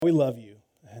We love you,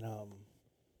 and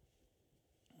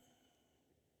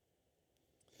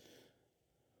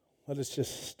let us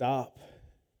just stop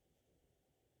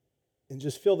and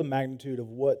just feel the magnitude of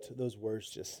what those words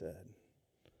just said.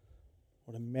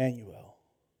 What Emmanuel,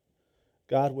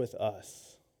 God with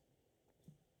us.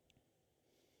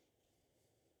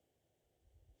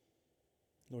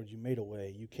 Lord, you made a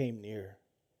way. You came near.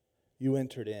 You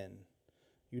entered in.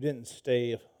 You didn't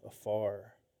stay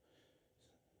afar.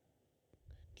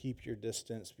 Keep your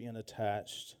distance, be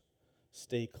unattached,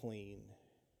 stay clean.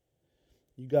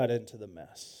 You got into the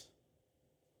mess,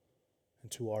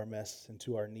 into our mess,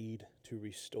 into our need to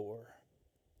restore.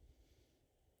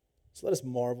 So let us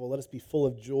marvel, let us be full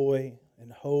of joy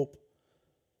and hope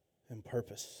and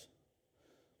purpose.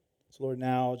 So Lord,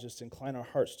 now just incline our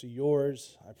hearts to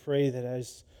yours. I pray that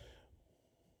as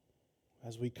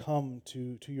we come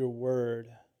to your word,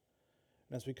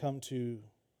 and as we come to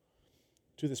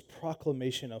this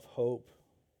proclamation of hope,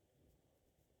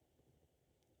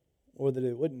 or that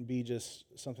it wouldn't be just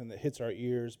something that hits our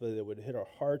ears, but it would hit our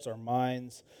hearts, our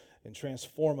minds, and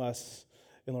transform us,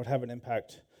 and Lord, have an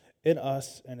impact in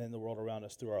us and in the world around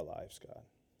us through our lives, God.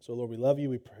 So Lord, we love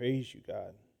you, we praise you,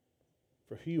 God,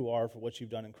 for who you are, for what you've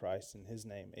done in Christ. In his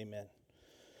name, amen.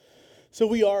 So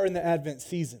we are in the Advent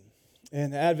season.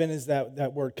 And Advent is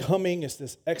that word coming. It's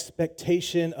this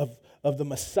expectation of the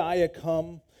Messiah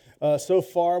come. So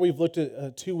far, we've looked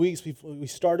at 2 weeks. We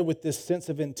started with this sense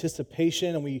of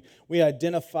anticipation, and we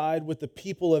identified with the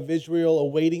people of Israel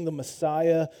awaiting the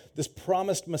Messiah, this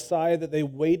promised Messiah that they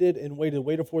waited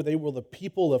for. They were the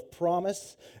people of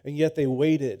promise, and yet they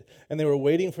waited, and they were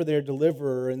waiting for their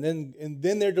deliverer. And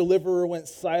then their deliverer went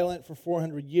silent for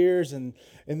 400 years, and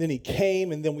then he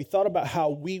came. And then we thought about how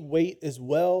we wait as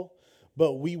well,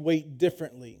 but we wait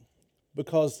differently,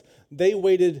 because they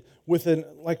waited with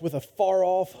a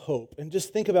far-off hope. And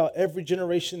just think about every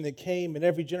generation that came and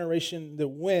every generation that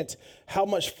went, how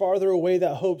much farther away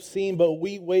that hope seemed. But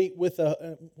we wait with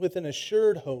an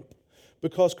assured hope,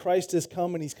 because Christ has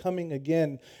come and he's coming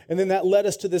again. And then that led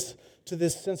us to this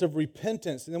sense of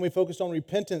repentance. And then we focused on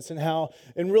repentance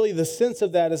and really the sense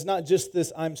of that is not just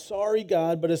this, I'm sorry,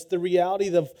 God, but it's the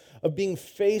reality of being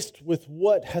faced with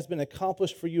what has been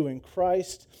accomplished for you in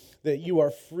Christ, that you are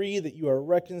free, that you are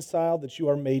reconciled, that you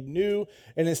are made new.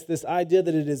 And it's this idea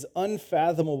that it is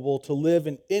unfathomable to live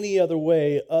in any other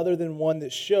way other than one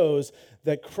that shows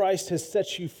that Christ has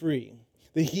set you free,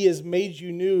 that he has made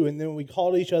you new. And then we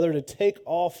call to each other to take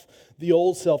off the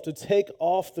old self, to take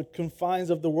off the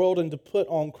confines of the world and to put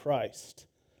on Christ.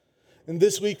 And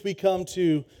this week we come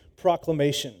to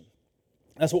Proclamation.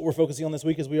 That's what we're focusing on this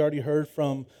week, as we already heard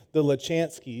from the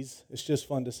Lachanskys. It's just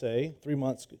fun to say. 3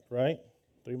 months, right?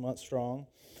 3 months strong.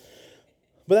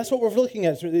 But that's what we're looking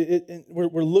at.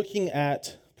 We're looking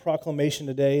at proclamation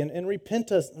today. And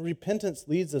repentance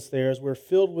leads us there as we're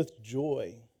filled with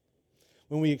joy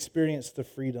when we experience the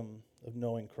freedom of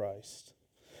knowing Christ.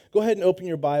 Go ahead and open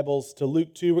your Bibles to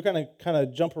Luke 2. We're going to kind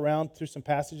of jump around through some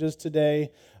passages today.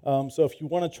 So if you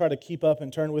want to try to keep up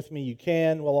and turn with me, you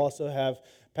can. We'll also have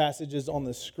passages on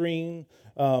the screen.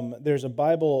 There's a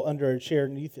Bible under a chair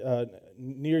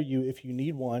near you if you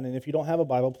need one. And if you don't have a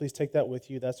Bible, please take that with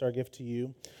you. That's our gift to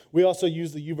you. We also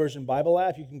use the YouVersion Bible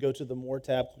app. You can go to the More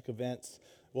tab, click Events.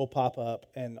 We'll pop up,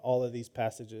 and all of these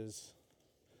passages,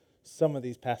 some of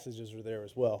these passages are there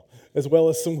as well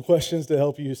as some questions to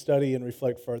help you study and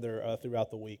reflect further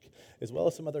throughout the week, as well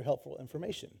as some other helpful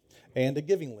information, and a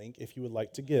giving link if you would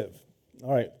like to give.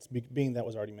 All right, being that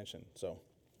was already mentioned. So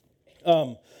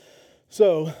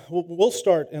we'll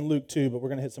start in Luke 2, but we're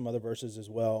going to hit some other verses as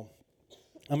well.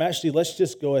 Let's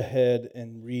just go ahead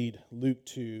and read Luke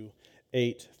 2,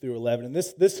 8 through 11. And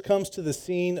this comes to the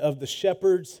scene of the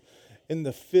shepherds in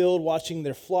the field watching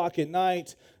their flock at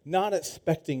night, not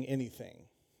expecting anything.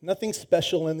 Nothing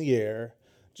special in the air,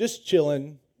 just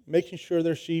chilling, making sure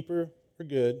their sheep are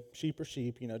good. Sheep are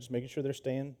sheep, just making sure they're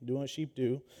staying, doing what sheep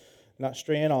do, not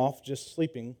straying off, just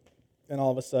sleeping. And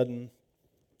all of a sudden,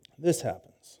 this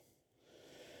happens.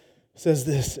 It says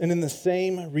this, and in the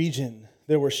same region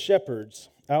there were shepherds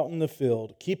out in the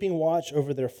field, keeping watch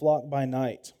over their flock by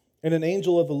night. And an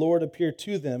angel of the Lord appeared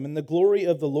to them, and the glory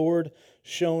of the Lord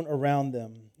shone around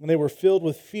them. And they were filled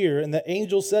with fear. And the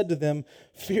angel said to them,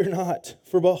 "Fear not,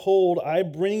 for behold, I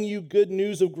bring you good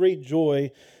news of great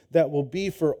joy that will be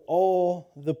for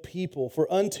all the people.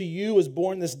 For unto you is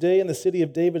born this day in the city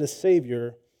of David a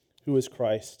Savior, who is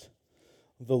Christ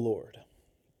the Lord."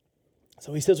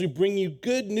 So he says, we bring you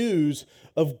good news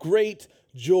of great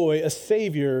joy. A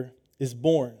Savior is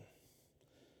born.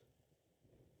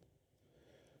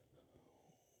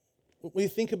 When we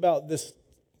think about this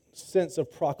sense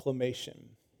of proclamation,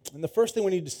 And the first thing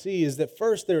we need to see is that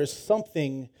first there is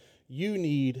something you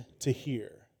need to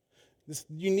hear.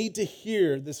 You need to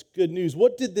hear this good news.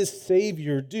 What did this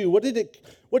Savior do? What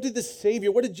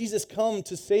did Jesus come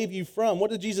to save you from?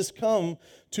 What did Jesus come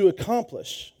to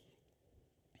accomplish?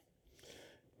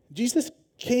 Jesus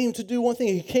came to do one thing.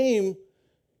 He came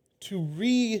to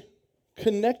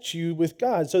reconnect you with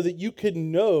God so that you could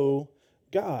know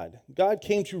God.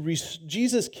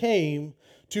 Jesus came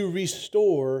to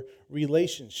restore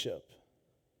relationship.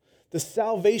 The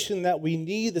salvation that we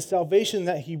need, the salvation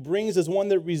that he brings is one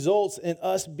that results in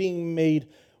us being made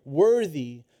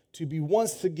worthy to be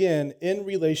once again in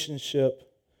relationship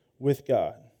with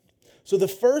God. So the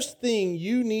first thing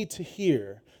you need to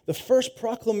hear, the first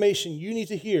proclamation you need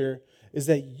to hear is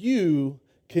that you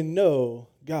can know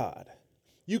God.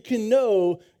 You can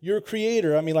know your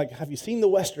Creator. I mean, like, have you seen the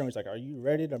Western? He's like, are you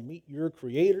ready to meet your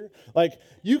Creator? Like,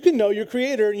 you can know your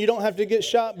Creator and you don't have to get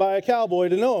shot by a cowboy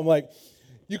to know him. Like,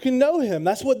 you can know him.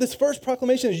 That's what this first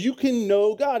proclamation is. You can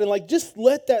know God. And like, just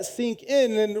let that sink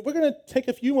in. And we're going to take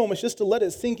a few moments just to let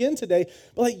it sink in today.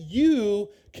 But like, you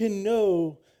can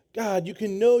know God. You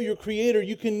can know your Creator.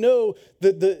 You can know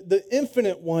the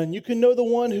infinite one. You can know the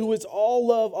one who is all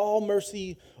love, all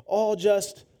mercy, all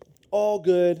just, all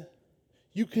good.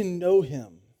 You can know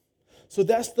him. So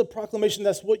that's the proclamation.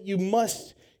 That's what you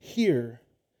must hear,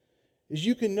 is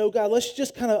you can know God. Let's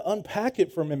just kind of unpack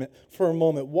it for a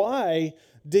moment. Why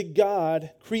did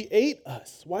God create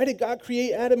us? Why did God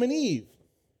create Adam and Eve?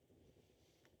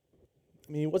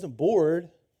 I mean, he wasn't bored,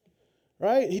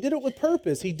 right? He did it with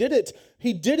purpose. He did it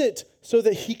so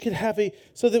that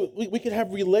we could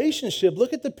have relationship.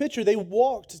 Look at the picture. They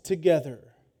walked together.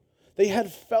 They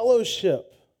had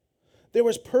fellowship. There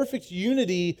was perfect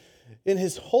unity in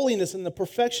his holiness and the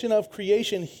perfection of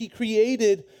creation. He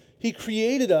created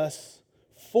us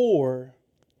for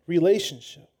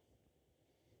relationship.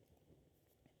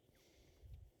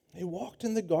 They walked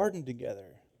in the garden together.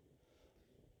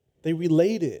 They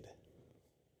related.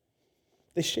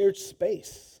 They shared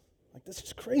space. Like, this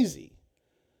is crazy.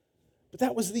 But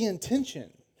that was the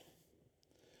intention.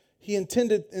 He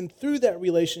intended, and through that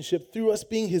relationship, through us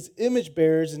being his image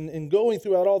bearers and going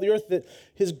throughout all the earth, that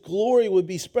his glory would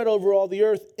be spread over all the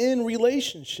earth in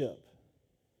relationship.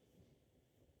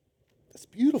 That's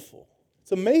beautiful.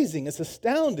 It's amazing. It's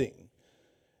astounding.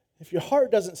 If your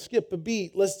heart doesn't skip a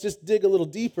beat, let's just dig a little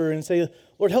deeper and say,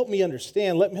 Lord, help me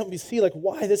understand. Help me see like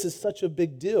why this is such a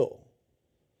big deal.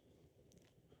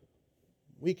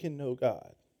 We can know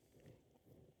God.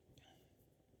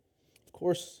 Of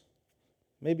course,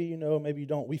 maybe you know, maybe you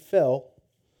don't. We fell.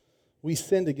 We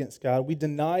sinned against God. We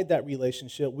denied that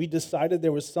relationship. We decided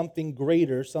there was something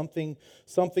greater, something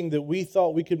that we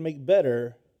thought we could make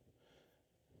better.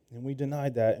 And we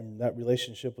denied that, and that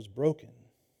relationship was broken.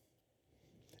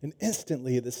 And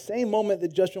instantly, at the same moment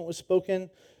that judgment was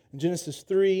spoken in Genesis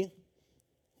 3,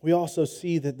 we also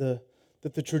see that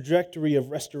the trajectory of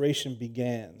restoration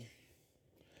began.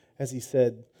 As he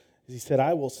said,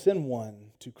 I will send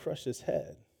one to crush his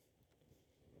head.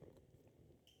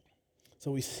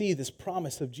 So we see this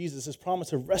promise of Jesus, this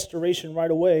promise of restoration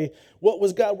right away. What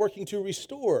was God working to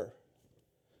restore?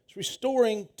 It's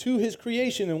restoring to his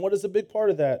creation. And what is a big part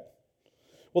of that?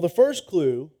 Well, the first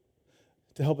clue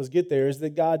to help us get there is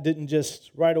that God didn't just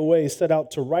right away set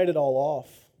out to write it all off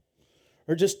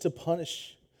or just to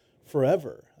punish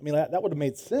forever. I mean, that would have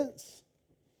made sense.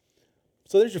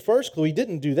 So there's your first clue. He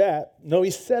didn't do that. No,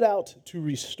 he set out to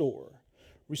restore.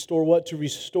 Restore what? To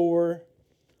restore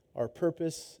our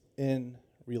purpose in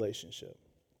relationship.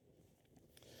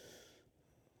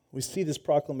 We see this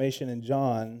proclamation in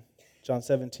John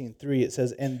 17:3. It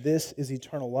says, "And this is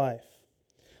eternal life,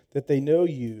 that they know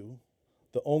you,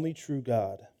 the only true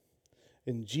God,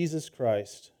 in Jesus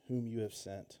Christ, whom you have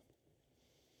sent."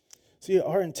 See,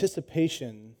 our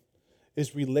anticipation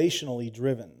is relationally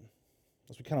driven.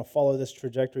 As we kind of follow this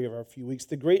trajectory of our few weeks,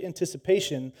 the great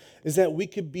anticipation is that we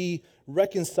could be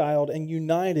reconciled and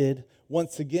united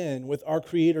once again with our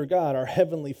Creator God, our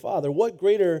Heavenly Father. What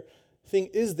greater thing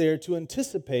is there to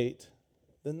anticipate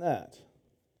than that?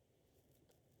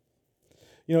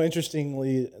 You know,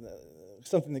 interestingly,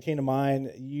 something that came to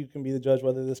mind, you can be the judge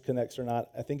whether this connects or not.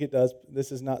 I think it does.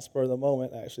 This is not spur of the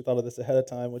moment. I actually thought of this ahead of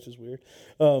time, which is weird.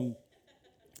 But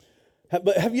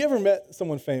have you ever met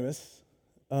someone famous?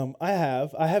 I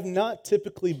have. I have not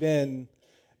typically been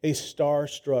a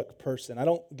starstruck person. I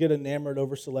don't get enamored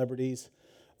over celebrities.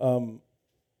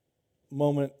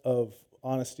 Moment of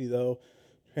honesty, though,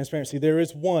 transparency. There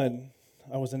is one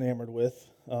I was enamored with,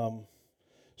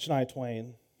 Shania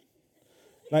Twain,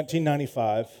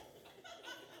 1995.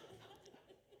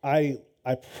 I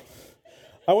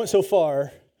went so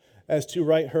far as to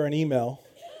write her an email.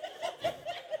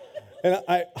 And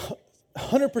I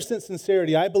 100%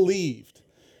 sincerity, I believed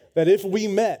that if we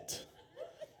met,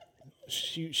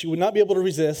 she would not be able to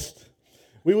resist.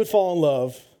 We would fall in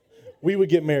love. We would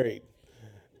get married.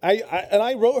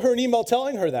 I wrote her an email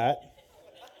telling her that.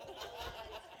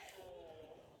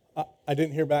 I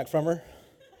didn't hear back from her.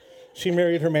 She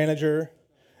married her manager.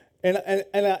 And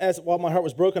while my heart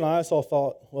was broken, I also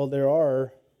thought, well,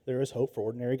 there is hope for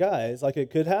ordinary guys. Like,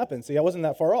 it could happen. See, I wasn't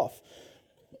that far off.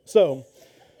 So,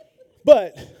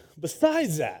 but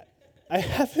besides that, I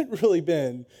haven't really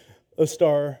been a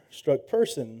star-struck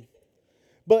person.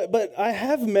 But I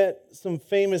have met some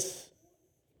famous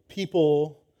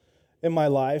people in my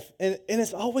life, and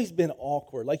it's always been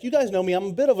awkward. Like, you guys know me, I'm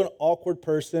a bit of an awkward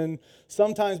person,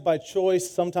 sometimes by choice,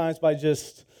 sometimes by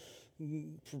just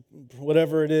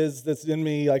whatever it is that's in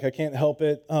me, like I can't help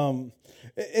it. And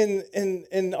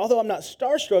although I'm not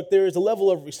starstruck, there is a level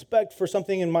of respect for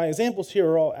something, and my examples here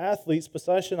are all athletes,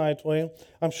 besides Shania Twain.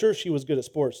 I'm sure she was good at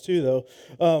sports too,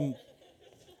 though.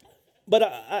 But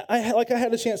I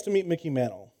had a chance to meet Mickey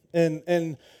Mantle,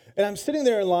 and I'm sitting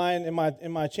there in line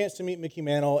in my chance to meet Mickey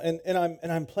Mantle,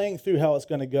 and I'm playing through how it's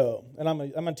going to go, and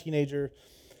I'm a teenager,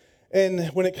 and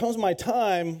when it comes my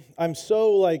time, I'm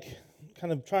so like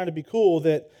kind of trying to be cool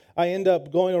that I end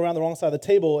up going around the wrong side of the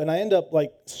table, and I end up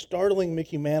like startling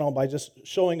Mickey Mantle by just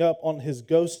showing up on his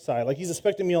ghost side. Like, he's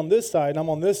expecting me on this side, and I'm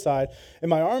on this side, and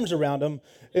my arm's around him.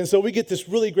 And so we get this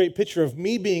really great picture of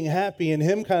me being happy and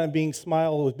him kind of being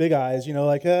smiled with big eyes,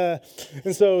 like,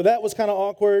 And so that was kind of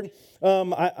awkward.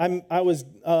 I was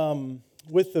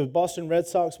with the Boston Red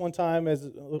Sox one time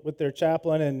with their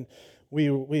chaplain, and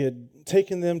we had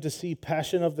taken them to see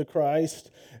Passion of the Christ.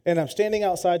 And I'm standing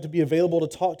outside to be available to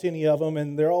talk to any of them,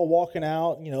 and they're all walking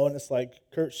out, and it's like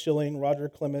Kurt Schilling, Roger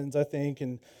Clemens, I think,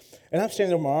 and I'm standing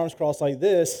there with my arms crossed like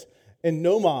this, and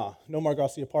Nomar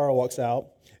Garciaparra walks out.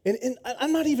 And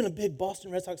I'm not even a big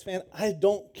Boston Red Sox fan. I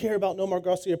don't care about Nomar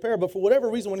Garciaparra, but for whatever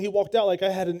reason, when he walked out, like, I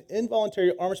had an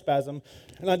involuntary arm spasm,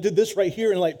 and I did this right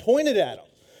here and like pointed at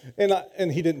him,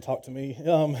 and he didn't talk to me.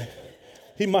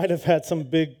 He might have had some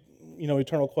big,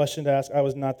 eternal question to ask. I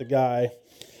was not the guy.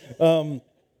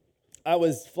 I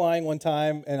was flying one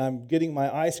time, and I'm getting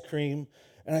my ice cream,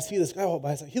 and I see this guy walk by.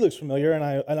 I was like, he looks familiar, and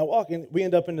I walk in. We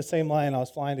end up in the same line. I was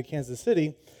flying to Kansas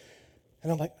City,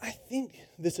 and I'm like, I think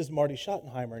this is Marty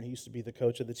Schottenheimer, and he used to be the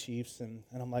coach of the Chiefs, and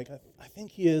I'm like, I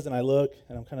think he is, and I look,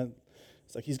 and I'm kind of,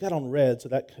 it's like he's got on red, so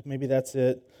maybe that's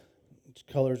it.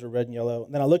 Colors are red and yellow.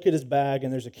 And then I look at his bag,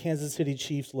 and there's a Kansas City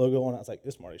Chiefs logo on it. I was like,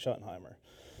 it's Marty Schottenheimer.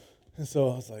 And so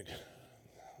I was like,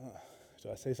 do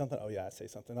I say something? Oh, yeah, I say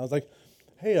something. I was like,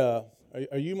 hey,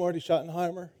 are you Marty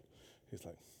Schottenheimer? He's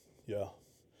like, yeah.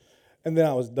 And then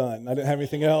I was done. I didn't have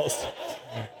anything else.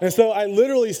 And so I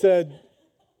literally said,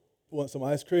 want some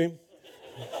ice cream?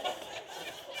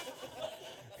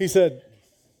 He said,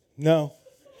 no.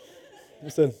 I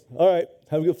said, all right,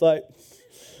 have a good flight.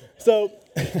 So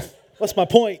what's my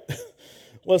point?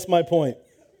 What's my point?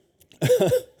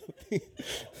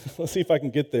 Let's see if I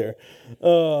can get there.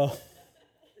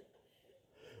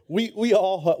 We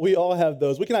all have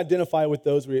those. We can identify with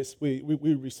those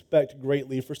we respect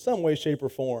greatly for some way, shape, or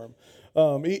form.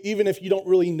 Even if you don't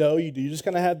really know you do, you just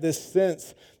kind of have this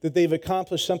sense that they've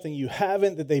accomplished something you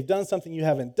haven't, that they've done something you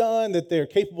haven't done, that they're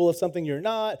capable of something you're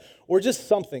not, or just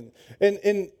something. And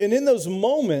in those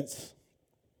moments,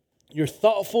 you're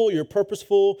thoughtful, you're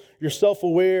purposeful, you're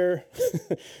self-aware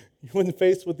when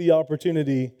faced with the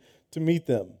opportunity to meet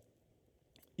them.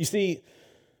 You see,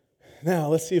 now,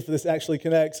 let's see if this actually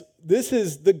connects. This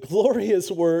is the glorious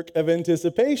work of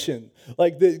anticipation.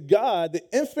 Like, that God, the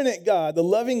infinite God, the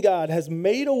loving God, has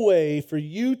made a way for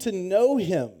you to know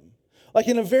him, like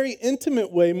in a very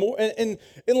intimate way. More and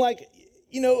like,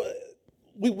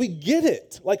 we get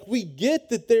it. Like, we get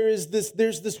that there's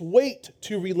this weight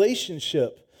to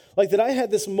relationship. Like, that I had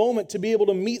this moment to be able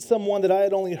to meet someone that I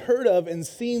had only heard of and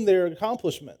seen their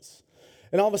accomplishments.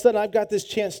 And all of a sudden, I've got this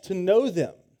chance to know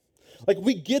them. Like,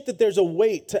 we get that there's a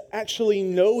weight to actually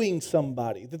knowing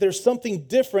somebody, that there's something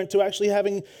different to actually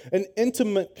having an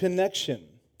intimate connection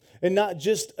and not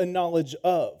just a knowledge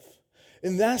of.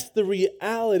 And that's the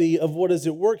reality of what is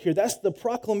at work here. That's the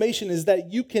proclamation, is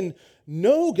that you can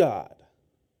know God.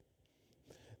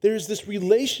 There's this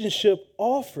relationship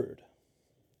offered.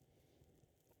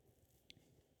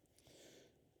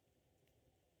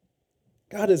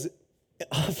 God is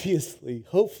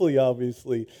hopefully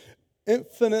obviously,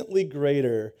 infinitely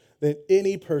greater than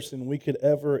any person we could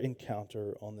ever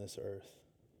encounter on this earth.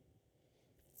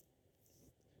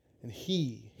 And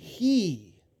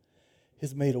He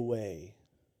has made a way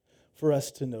for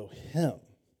us to know Him.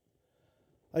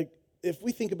 Like, if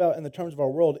we think about in the terms of our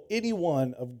world,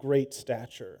 anyone of great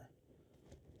stature,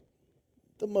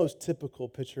 the most typical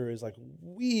picture is like,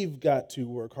 we've got to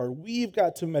work hard. We've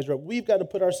got to measure up. We've got to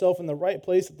put ourselves in the right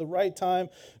place at the right time,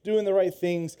 doing the right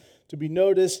things to be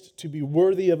noticed, to be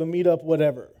worthy of a meetup,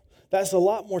 whatever. That's a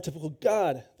lot more typical.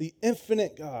 God, the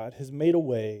infinite God, has made a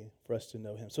way for us to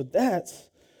know him. So that's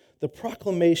the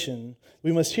proclamation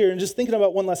we must hear. And just thinking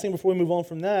about one last thing before we move on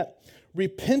from that,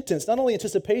 repentance, not only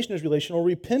anticipation is relational,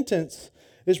 repentance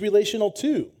is relational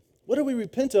too. What do we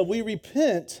repent of? We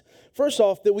repent, first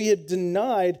off, that we have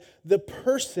denied the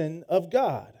person of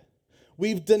God.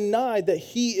 We've denied that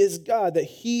he is God, that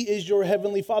he is your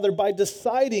heavenly Father by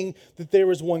deciding that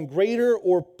there is one greater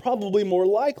or probably more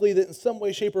likely that in some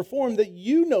way, shape, or form that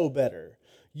you know better.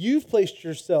 You've placed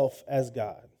yourself as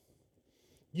God.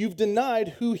 You've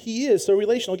denied who he is. So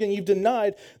relational, again, you've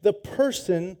denied the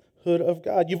personhood of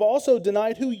God. You've also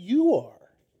denied who you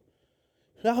are,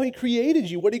 how he created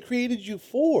you, what he created you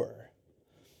for.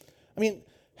 I mean,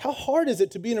 how hard is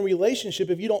it to be in a relationship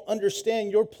if you don't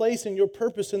understand your place and your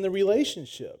purpose in the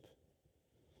relationship?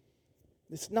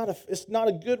 It's not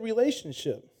a good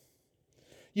relationship.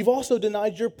 You've also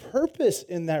denied your purpose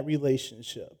in that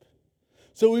relationship.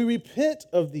 So we repent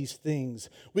of these things.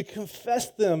 We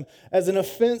confess them as an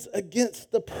offense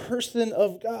against the person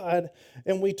of God,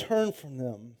 and we turn from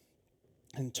them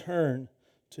and turn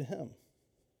to him.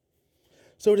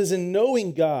 So it is in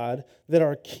knowing God that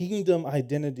our kingdom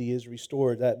identity is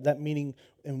restored, that meaning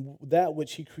in that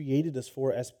which he created us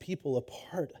for as people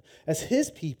apart, as his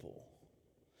people,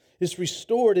 is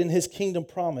restored in his kingdom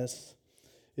promise,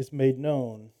 is made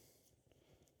known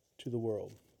to the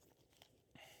world.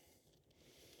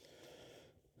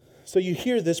 So you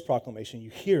hear this proclamation, you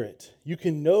hear it. You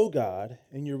can know God,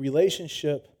 and your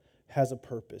relationship has a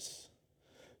purpose.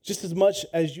 Just as much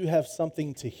as you have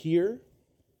something to hear,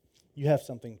 you have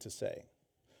something to say.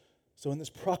 So in this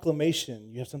proclamation,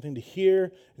 you have something to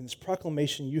hear. In this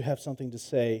proclamation, you have something to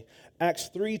say. Acts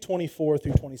 3:24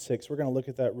 through 26. We're going to look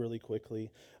at that really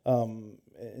quickly.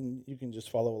 And you can just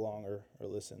follow along or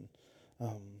listen.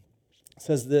 It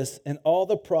says this, "And all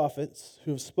the prophets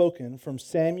who have spoken from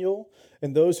Samuel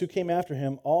and those who came after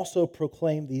him also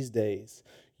proclaim these days.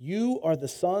 You are the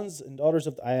sons and daughters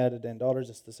of," I added, and daughters,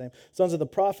 it's the same, "sons of the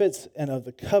prophets and of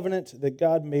the covenant that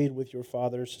God made with your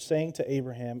fathers, saying to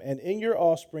Abraham, and in your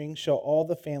offspring shall all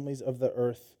the families of the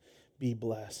earth be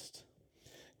blessed.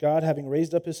 God, having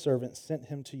raised up his servant, sent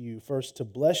him to you, first to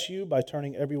bless you by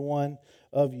turning every one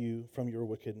of you from your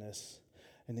wickedness."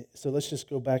 And so let's just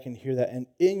go back and hear that. "And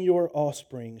in your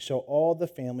offspring shall all the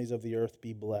families of the earth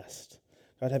be blessed.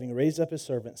 God, having raised up his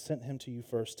servant, sent him to you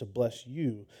first to bless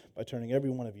you by turning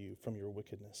every one of you from your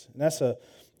wickedness." And that's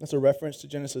a reference to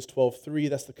Genesis 12:3.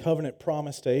 That's the covenant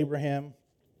promise to Abraham.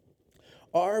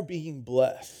 Our being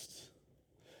blessed.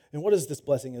 And what is this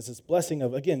blessing? Is this blessing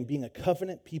of, again, being a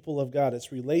covenant people of God.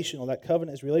 It's relational. That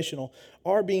covenant is relational.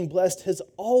 Our being blessed has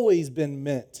always been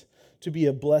meant to be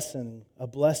a blessing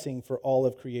for all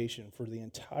of creation, for the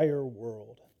entire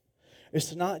world.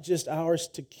 It's not just ours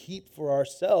to keep for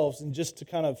ourselves and just to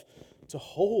kind of to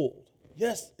hold.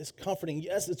 Yes, it's comforting.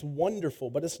 Yes, it's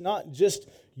wonderful, but it's not just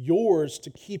yours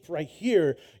to keep right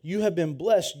here. You have been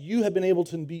blessed. You have been able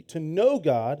to know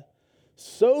God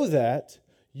so that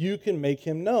you can make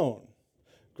him known.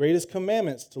 Greatest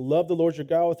commandments, to love the Lord your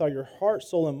God with all your heart,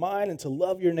 soul, and mind, and to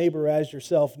love your neighbor as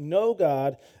yourself. Know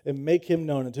God and make him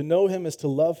known. And to know him is to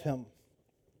love him.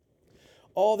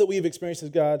 All that we've experienced as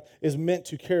God is meant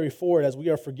to carry forward. As we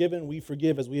are forgiven, we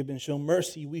forgive. As we have been shown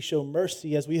mercy, we show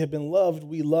mercy. As we have been loved,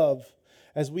 we love.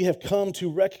 As we have come to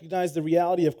recognize the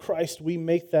reality of Christ, we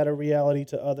make that a reality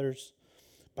to others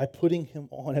by putting him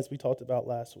on, as we talked about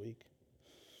last week.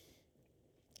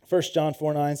 1 John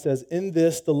 4:9 says, "In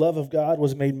this the love of God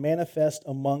was made manifest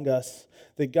among us,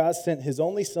 that God sent his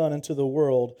only Son into the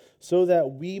world so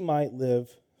that we might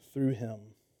live through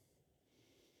him."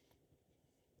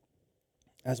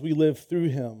 As we live through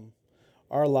him,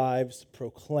 our lives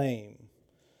proclaim.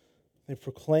 They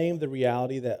proclaim the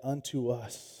reality that unto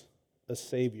us a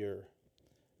Savior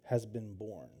has been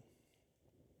born.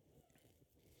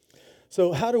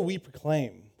 So how do we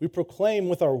proclaim? We proclaim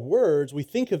with our words. We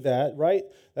think of that, right?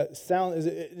 That sound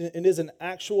it is an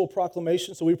actual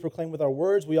proclamation, so we proclaim with our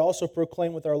words. We also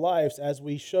proclaim with our lives as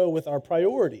we show with our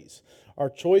priorities,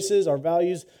 our choices, our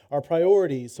values, our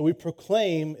priorities. So we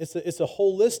proclaim, it's a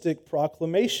holistic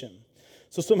proclamation.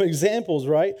 So some examples,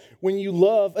 right? When you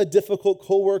love a difficult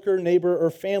coworker, neighbor,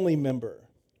 or family member,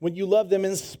 when you love them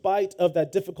in spite of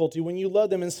that difficulty, when you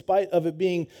love them in spite of it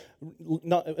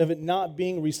not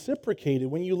being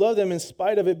reciprocated, when you love them in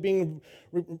spite of it being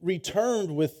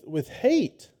returned with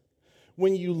hate,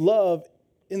 When you love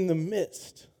in the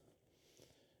midst,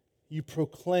 you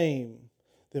proclaim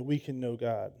that we can know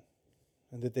God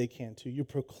and that they can too. You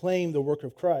proclaim the work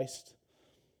of Christ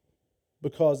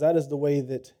because that is the way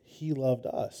that he loved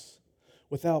us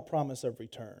without promise of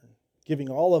return, giving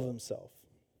all of himself.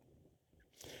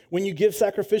 When you give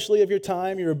sacrificially of your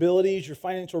time, your abilities, your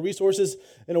financial resources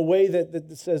in a way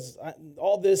that says,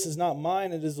 all this is not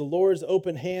mine, it is the Lord's,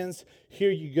 open hands,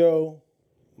 here you go,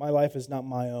 my life is not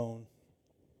my own.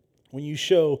 When you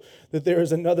show that there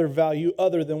is another value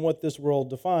other than what this world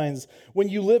defines. When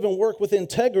you live and work with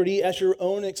integrity at your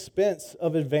own expense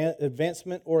of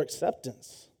advancement or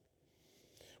acceptance.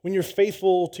 When you're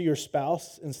faithful to your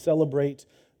spouse and celebrate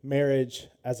marriage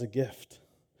as a gift.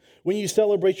 When you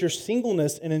celebrate your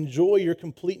singleness and enjoy your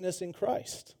completeness in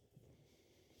Christ.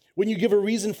 When you give a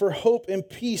reason for hope and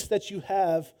peace that you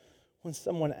have when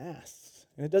someone asks.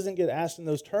 And it doesn't get asked in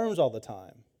those terms all the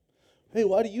time. Hey,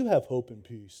 why do you have hope and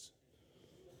peace?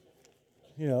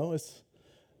 You know, it's,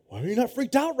 why are you not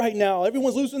freaked out right now?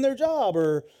 Everyone's losing their job.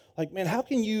 Or like, man, how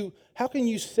can you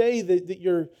say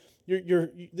that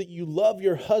you love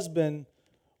your husband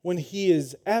when he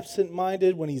is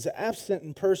absent-minded, when he's absent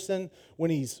in person, when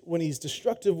he's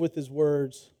destructive with his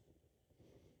words,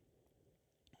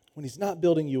 when he's not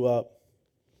building you up?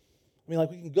 I mean, like,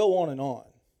 we can go on and on.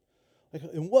 Like,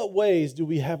 in what ways do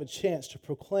we have a chance to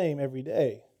proclaim every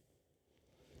day?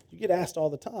 You get asked all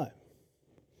the time.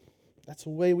 That's the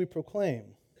way we proclaim.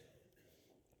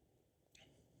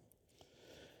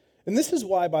 And this is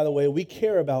why, by the way, we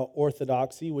care about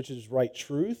orthodoxy, which is right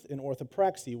truth, and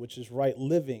orthopraxy, which is right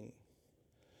living.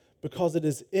 Because it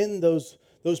is in those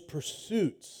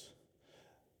pursuits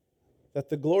that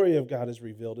the glory of God is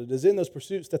revealed. It is in those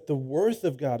pursuits that the worth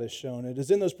of God is shown. It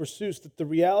is in those pursuits that the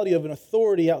reality of an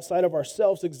authority outside of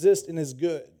ourselves exists and is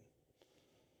good.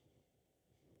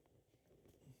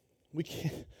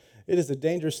 It is a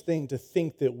dangerous thing to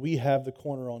think that we have the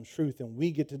corner on truth and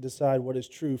we get to decide what is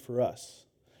true for us.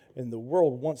 And the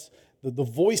world wants, the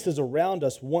voices around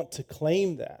us want to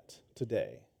claim that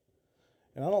today.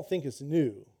 And I don't think it's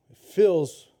new. It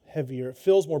feels heavier, it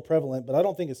feels more prevalent, but I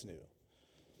don't think it's new.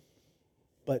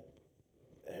 But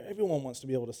everyone wants to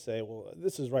be able to say, well,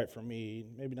 this is right for me,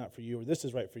 maybe not for you, or this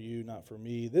is right for you, not for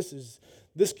me.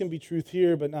 This can be truth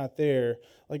here, but not there.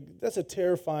 Like, that's a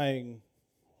terrifying,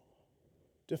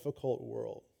 difficult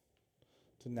world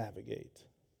to navigate.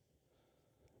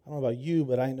 I don't know about you,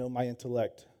 but I know my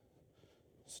intellect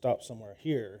stops somewhere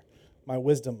here. My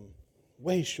wisdom,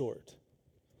 way short.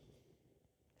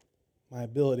 My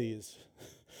abilities,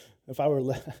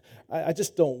 I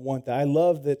just don't want that. I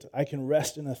love that I can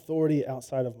rest in authority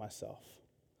outside of myself.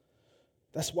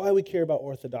 That's why we care about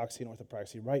orthodoxy and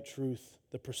orthopraxy, right truth,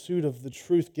 the pursuit of the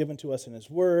truth given to us in His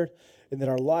Word, and that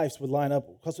our lives would line up,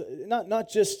 because not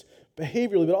just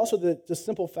behaviorally, but also the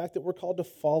simple fact that we're called to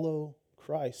follow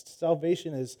Christ.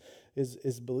 Salvation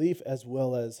is belief as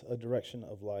well as a direction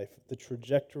of life, the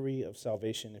trajectory of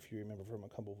salvation, if you remember from a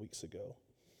couple of weeks ago.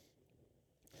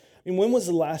 I mean, when was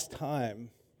the last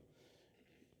time,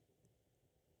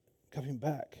 coming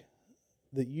back,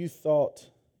 that you thought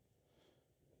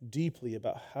deeply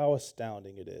about how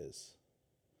astounding it is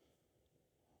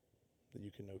that you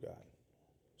can know God?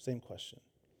 Same question.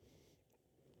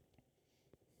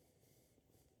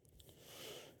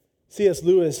 C.S.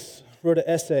 Lewis wrote an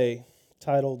essay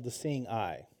titled "The Seeing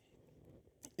Eye."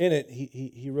 In it,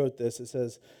 he wrote this. He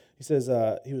says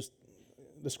he was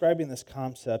describing this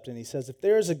concept, and he says, if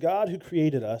there is a God who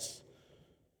created us,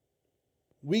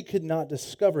 we could not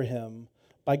discover Him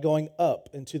by going up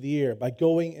into the air, by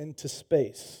going into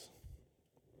space.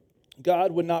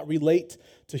 God would not relate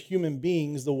to human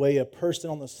beings the way a person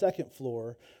on the second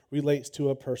floor relates to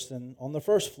a person on the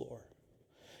first floor.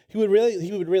 He would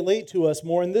relate to us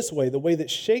more in this way, the way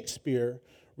that Shakespeare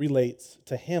relates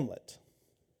to Hamlet.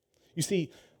 You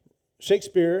see,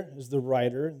 Shakespeare is the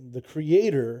writer, the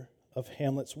creator of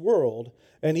Hamlet's world,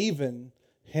 and even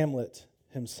Hamlet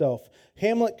himself.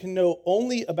 Hamlet can know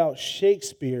only about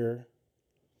Shakespeare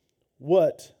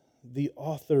what the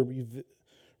author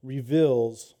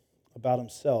reveals about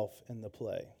himself in the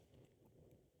play.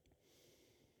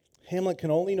 Hamlet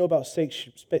can only know about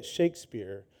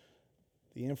Shakespeare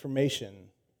the information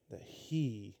that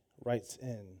he writes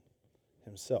in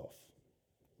himself.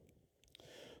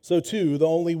 So too, the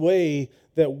only way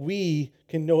that we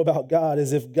can know about God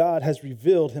is if God has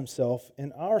revealed Himself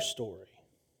in our story.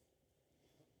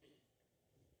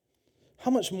 How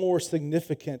much more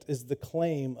significant is the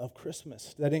claim of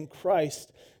Christmas, that in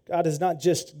Christ, God has not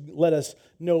just let us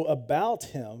know about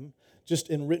Him, just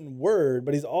in written word,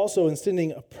 but He's also in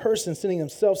sending a person, sending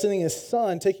Himself, sending His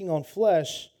Son, taking on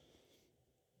flesh.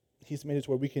 He's made it to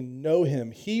where we can know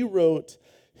him. He wrote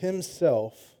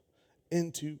himself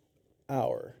into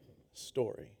our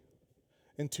story,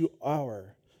 into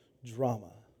our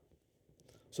drama,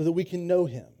 so that we can know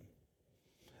him.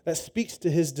 That speaks to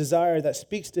his desire, that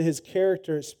speaks to his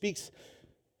character, it speaks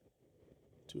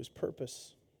to his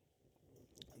purpose,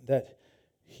 that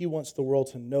he wants the world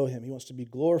to know him. He wants to be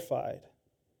glorified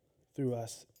through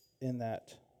us in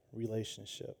that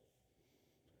relationship.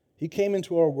 He came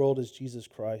into our world as Jesus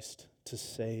Christ to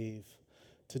save,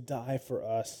 to die for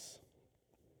us,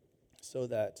 so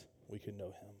that we could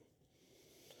know him.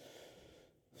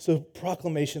 So,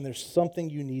 proclamation, there's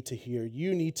something you need to hear.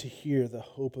 You need to hear the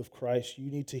hope of Christ. You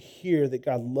need to hear that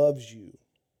God loves you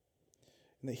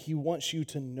and that he wants you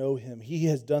to know him. He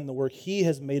has done the work. He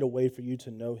has made a way for you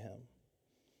to know him.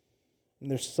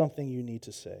 And there's something you need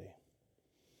to say.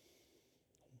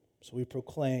 So we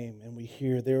proclaim and we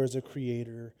hear there is a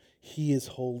creator. He is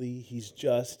holy. He's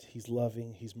just. He's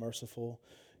loving. He's merciful.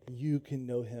 You can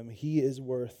know him. He is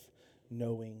worth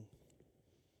knowing.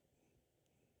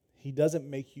 He doesn't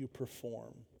make you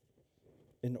perform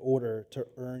in order to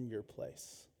earn your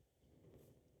place.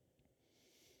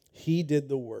 He did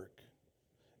the work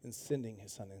in sending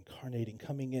his son, incarnating,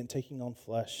 coming in, taking on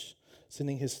flesh,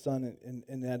 sending his son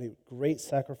in that a great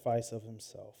sacrifice of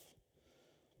himself.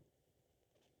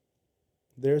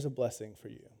 There's a blessing for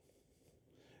you.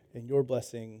 In your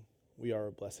blessing, we are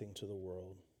a blessing to the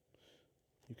world.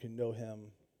 You can know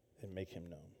him and make him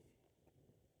known.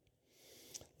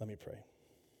 Let me pray.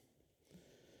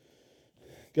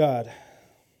 God,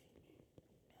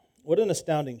 what an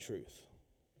astounding truth.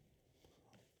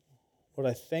 Lord,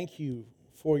 I thank you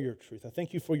for your truth. I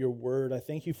thank you for your word. I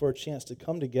thank you for a chance to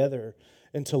come together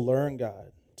and to learn,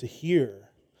 God, to hear.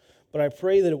 But I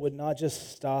pray that it would not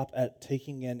just stop at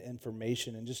taking in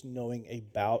information and just knowing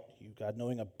about you, God,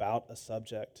 knowing about a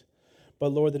subject.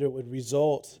 But Lord, that it would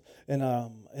result in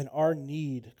our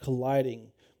need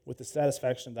colliding with the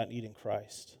satisfaction of that need in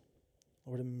Christ.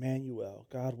 Lord, Emmanuel,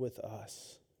 God with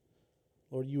us.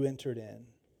 Lord, you entered in.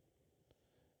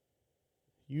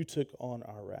 You took on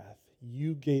our wrath.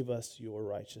 You gave us your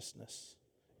righteousness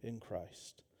in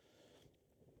Christ.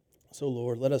 So,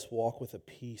 Lord, let us walk with a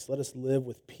peace. Let us live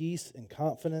with peace and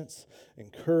confidence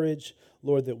and courage.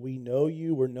 Lord, that we know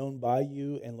you, we're known by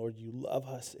you, and Lord, you love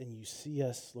us and you see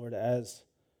us, Lord, as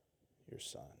your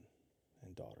son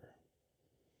and daughter.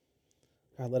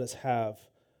 God, let us have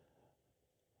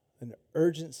an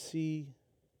urgency,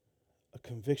 a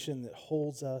conviction that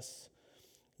holds us,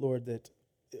 Lord, that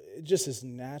it just is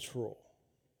natural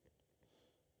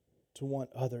to want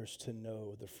others to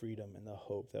know the freedom and the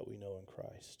hope that we know in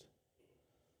Christ.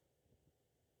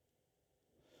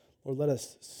 Lord, let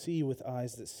us see with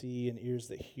eyes that see and ears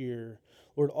that hear.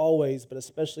 Lord, always, but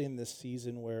especially in this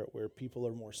season where people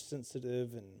are more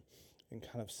sensitive and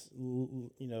kind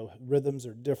of, rhythms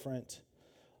are different.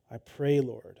 I pray,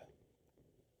 Lord,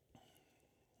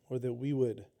 that we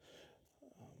would,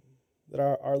 that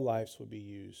our lives would be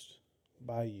used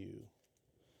by you,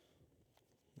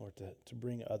 Lord, to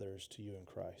bring others to you in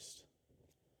Christ.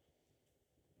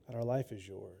 That our life is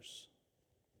yours.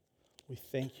 We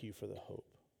thank you for the hope.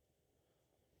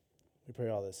 We pray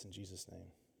all this in Jesus' name.